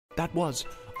That was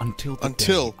until the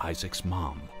day Isaac's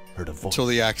mom heard a voice. Until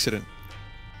the accident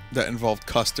that involved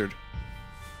custard.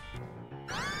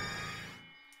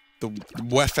 The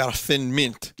wafer thin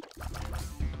mint. I'm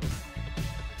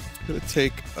gonna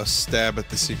take a stab at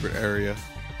the secret area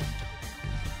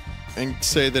and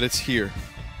say that it's here.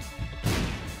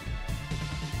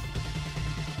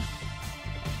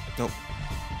 Nope.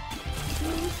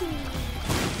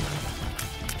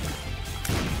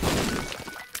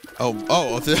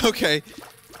 Oh, okay.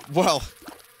 Well.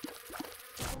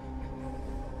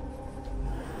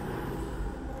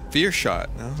 Fear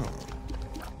shot. Oh.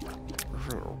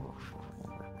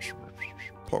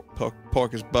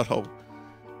 Porky's butthole.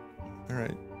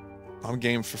 Alright. I'm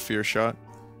game for fear shot.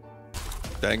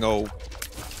 Dang old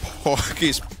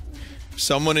Porky's.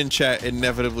 Someone in chat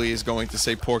inevitably is going to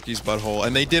say Porky's butthole,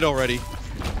 and they did already.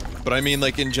 But I mean,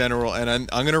 like, in general, and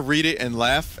I'm gonna read it and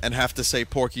laugh and have to say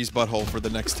Porky's butthole for the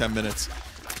next 10 minutes.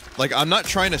 Like, I'm not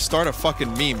trying to start a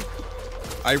fucking meme.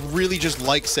 I really just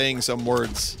like saying some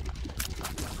words.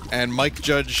 And Mike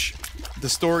Judge... The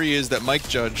story is that Mike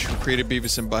Judge, who created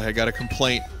Beavis and Butthead, got a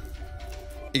complaint.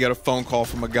 He got a phone call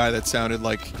from a guy that sounded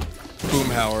like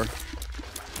Boomhauer.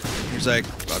 He was like,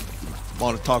 I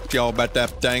want to talk to y'all about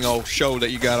that dang old show that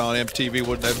you got on MTV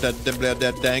with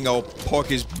that dang old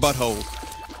Porky's Butthole.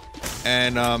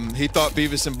 And he thought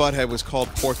Beavis and Butthead was called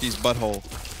Porky's Butthole.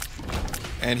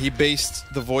 And he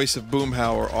based the voice of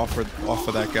Boomhauer off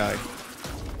of that guy.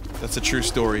 That's a true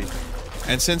story.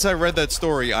 And since I read that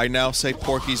story, I now say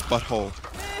Porky's Butthole.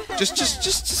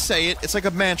 Just say it. It's like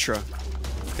a mantra.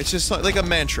 It's just like a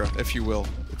mantra, if you will.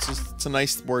 It's a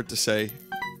nice word to say.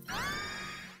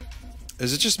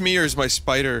 Is it just me or is my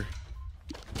spider...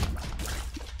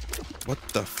 What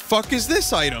the fuck is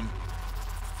this item?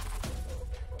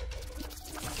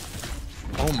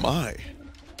 Oh my.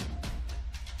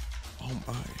 Oh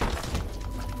my.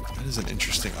 That is an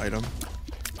interesting item.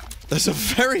 That's a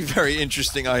very, very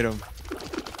interesting item.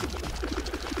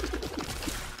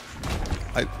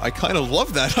 I kind of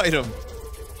love that item.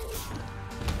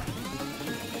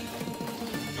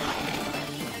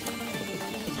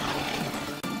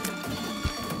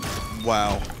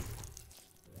 Wow.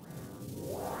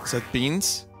 Is that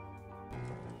beans?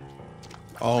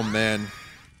 Oh man.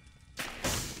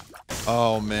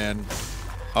 Oh man.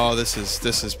 Oh, this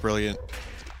is brilliant.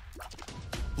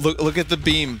 Look at the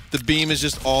beam. The beam is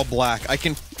just all black. I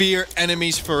can fear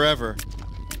enemies forever.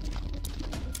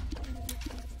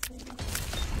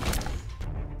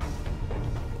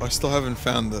 I still haven't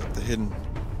found the hidden.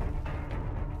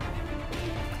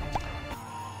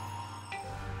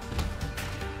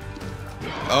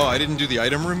 Oh, I didn't do the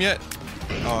item room yet?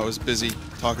 Oh, I was busy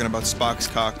talking about Spock's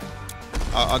cock.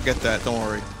 I'll get that, don't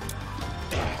worry.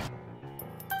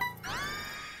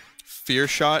 Fear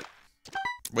shot?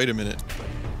 Wait a minute.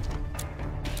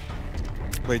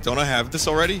 Wait, don't I have this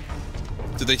already?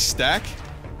 Do they stack?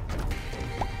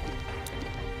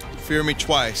 Fear me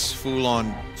twice, fool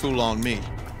on me.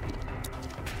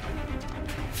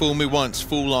 Fool me once,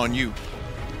 fool on you.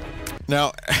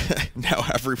 Now, now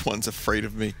everyone's afraid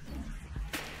of me.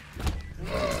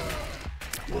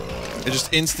 It's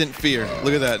just instant fear.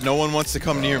 Look at that. No one wants to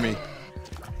come near me.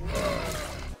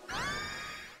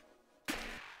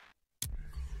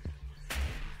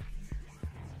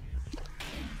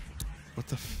 What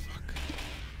the fuck?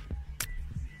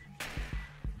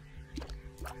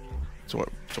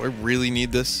 Do I really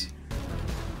need this?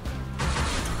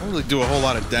 I don't really do a whole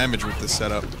lot of damage with this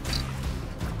setup.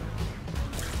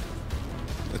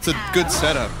 It's a good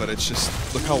setup, but it's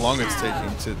just... Look how long it's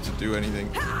taking to do anything.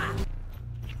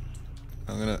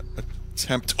 I'm gonna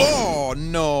attempt... Oh,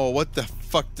 no! What the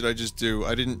fuck did I just do?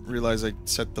 I didn't realize I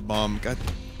set the bomb. God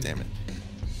damn it.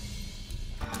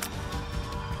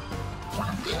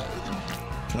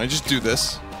 Can I just do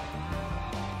this?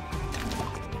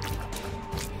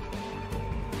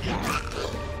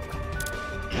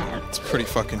 It's pretty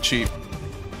fucking cheap.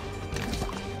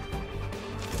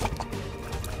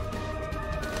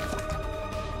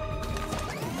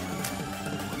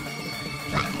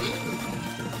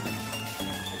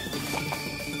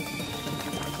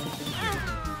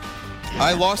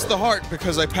 I lost the heart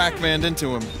because I Pac-Man'd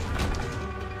into him.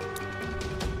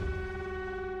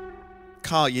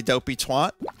 Call you dopey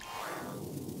twat.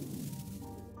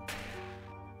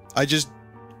 I just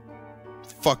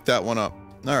fucked that one up.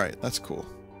 Alright, that's cool.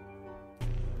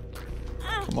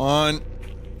 Come on.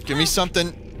 Give me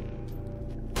something.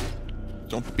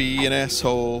 Don't be an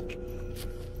asshole.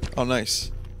 Oh,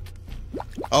 nice.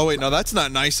 Oh, wait, no, that's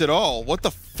not nice at all. What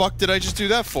the fuck did I just do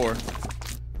that for?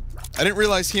 I didn't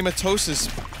realize hematosis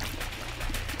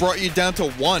brought you down to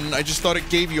 1. I just thought it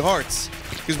gave you hearts.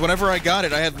 Because Because whenever I got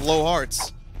it, I had low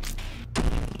hearts.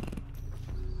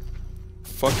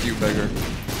 Fuck you, beggar.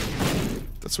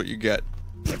 That's what you get.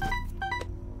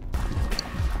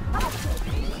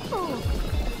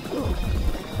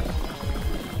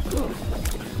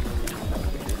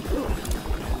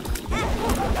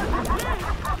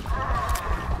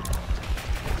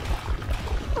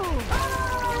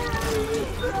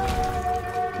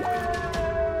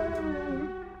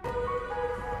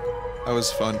 That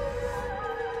was fun.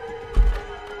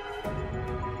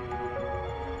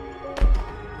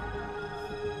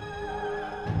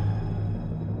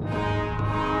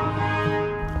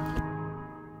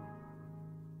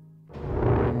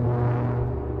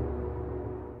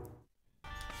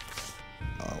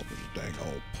 Oh, dang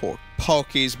old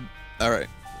porkies. Alright.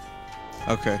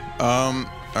 Okay. Alright,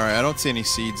 I don't see any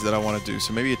seeds that I want to do,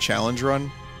 so maybe a challenge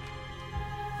run?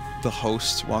 The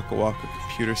host, Waka Waka,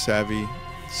 computer savvy,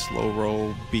 slow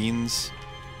roll, beans.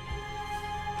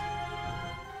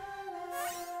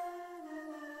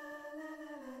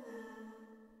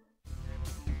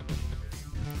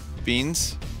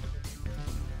 Beans?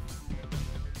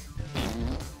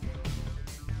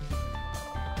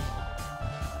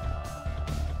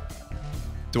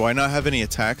 Do I not have any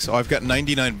attacks? Oh, I've got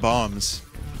 99 bombs.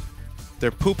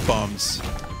 They're poop bombs.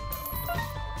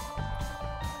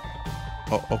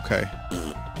 Oh, okay.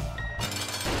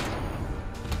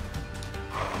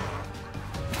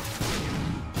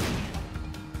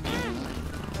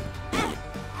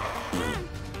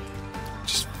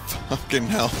 Just fucking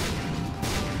hell.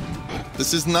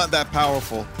 This is not that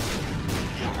powerful.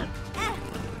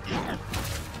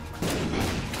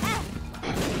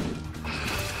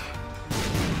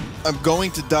 I'm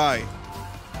going to die.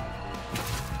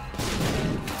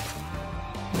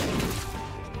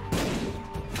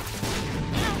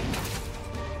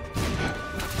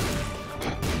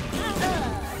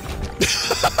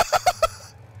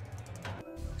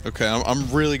 Okay, I'm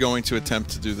really going to attempt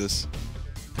to do this.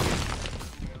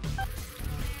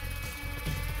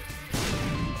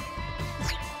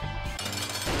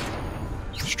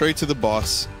 Straight to the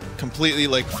boss. Completely,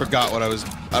 like, forgot what I was...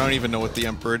 I don't even know what the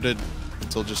Emperor did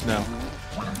until just now.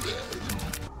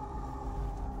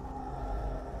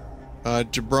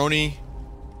 Jabroni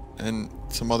and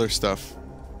some other stuff.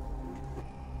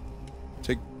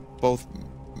 Take both...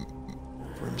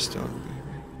 Brimstone,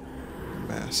 baby.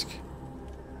 Mask.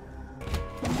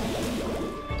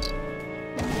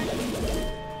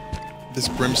 This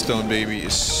Brimstone baby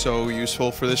is so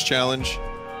useful for this challenge.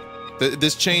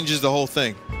 This changes the whole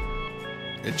thing.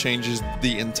 It changes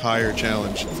the entire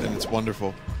challenge, and it's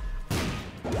wonderful.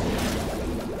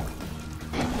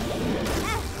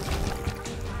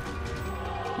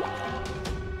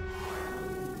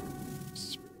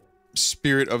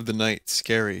 Spirit of the night,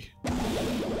 scary.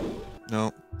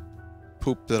 No.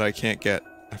 Poop that I can't get.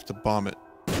 I have to bomb it.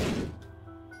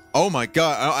 Oh my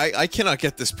god, I cannot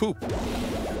get this poop.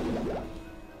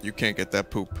 You can't get that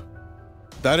poop.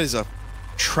 That is a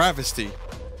travesty.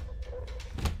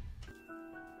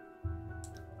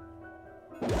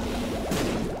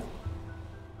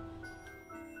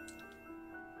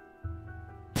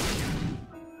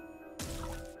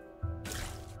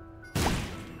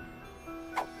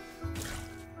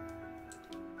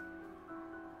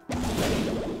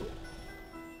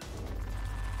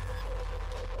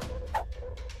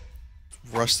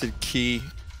 Rusted key,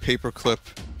 paperclip,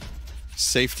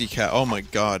 safety cat. Oh my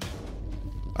god.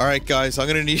 Alright guys, I'm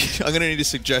gonna need a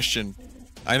suggestion.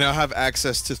 I now have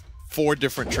access to 4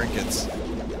 different trinkets.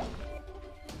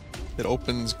 It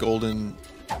opens golden...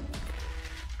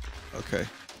 Okay.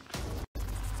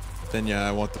 Then yeah,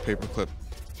 I want the paperclip.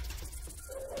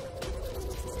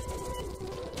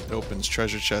 It opens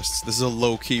treasure chests. This is a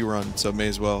low-key run, so may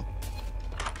as well.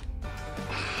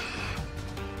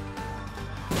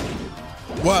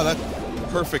 Wow, that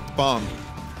perfect bomb.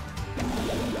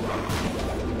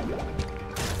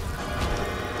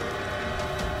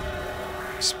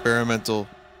 Experimental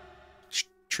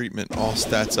treatment, all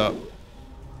stats up.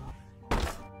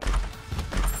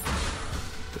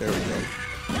 There we go.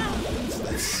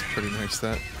 That's pretty nice,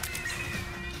 that.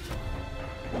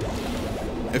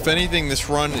 If anything, this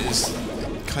run is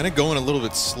kind of going a little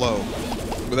bit slow.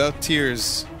 Without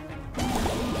tears,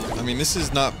 I mean, this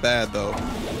is not bad, though.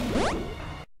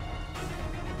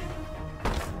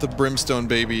 The Brimstone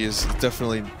baby is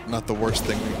definitely not the worst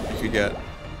thing you could get.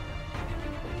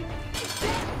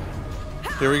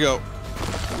 Here we go.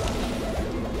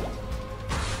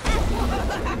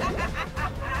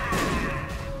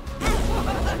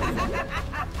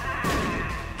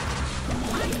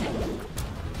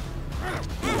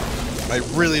 I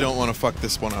really don't want to fuck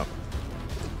this one up.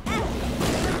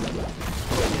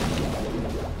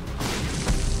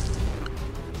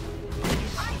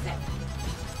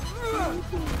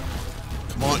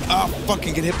 Ah,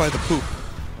 fucking get hit by the poop.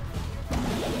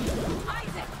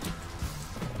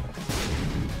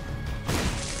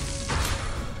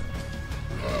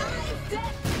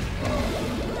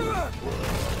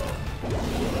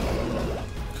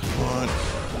 Come on.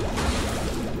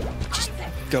 Just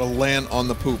gotta land on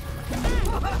the poop.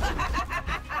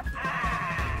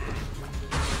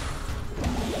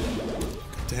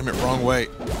 Damn it, wrong way.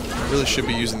 I really should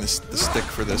be using the stick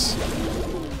for this.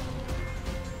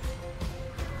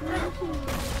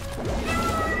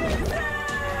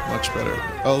 Much better.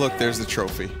 Oh, look, there's the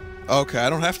trophy. Okay, I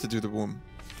don't have to do the boom.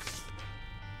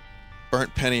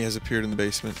 Burnt penny has appeared in the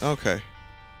basement. Okay.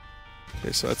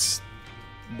 Okay, so that's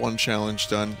one challenge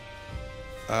done.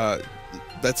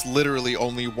 That's literally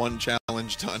only one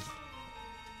challenge done.